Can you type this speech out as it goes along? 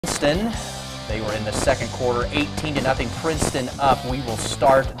Princeton. They were in the second quarter, 18-0, Princeton up. We will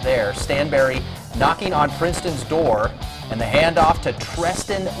start there. Stanberry knocking on Princeton's door, and the handoff to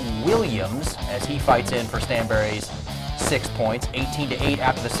Treston Williams as he fights in for Stanberry's 6 points. 18-8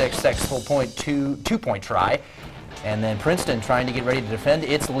 after the successful two-point try. And then Princeton trying to get ready to defend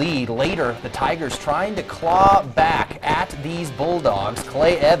its lead. Later, the Tigers trying to claw back at these Bulldogs.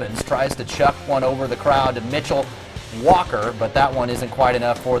 Clay Evans tries to chuck one over the crowd to Mitchell Walker, but that one isn't quite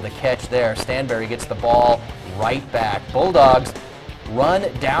enough for the catch there. Stanberry gets the ball right back. Bulldogs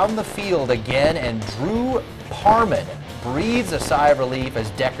run down the field again, and Drew Parman breathes a sigh of relief as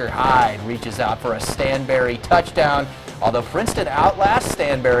Decker Hyde reaches out for a Stanberry touchdown, although Princeton outlasts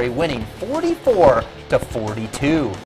Stanberry, winning 44-42.